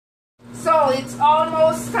So it's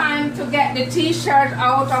almost time to get the t-shirt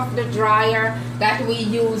out of the dryer that we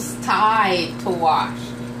used Tide to wash.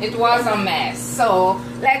 It was a mess. So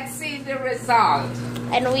let's see the result.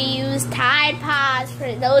 And we use Tide Pods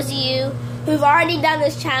for those of you who've already done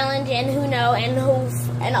this challenge and who know, and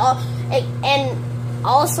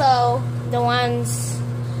also the ones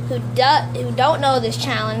who don't know this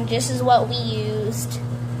challenge. This is what we used.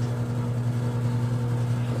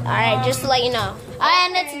 All right, just to let you know.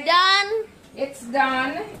 And it's done. It's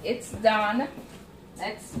done. It's done.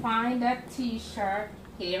 Let's find that t-shirt.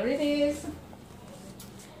 Here it is.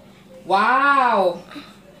 Wow.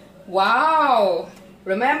 Wow.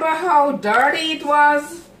 Remember how dirty it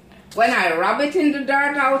was when I rub it in the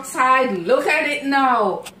dirt outside? Look at it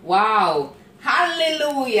now. Wow.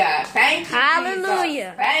 Hallelujah. Thank you,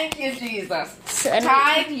 Hallelujah. Jesus. Thank you, Jesus.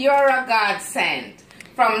 Tide, you're a godsend.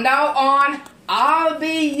 From now on, I'll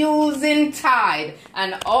be using Tide,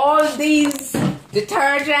 and all these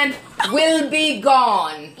detergent will be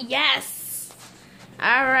gone. Yes.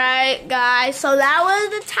 All right, guys. So that was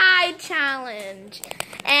the Tide challenge,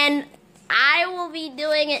 and I will be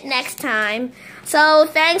doing it next time. So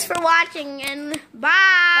thanks for watching, and bye.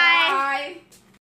 Bye.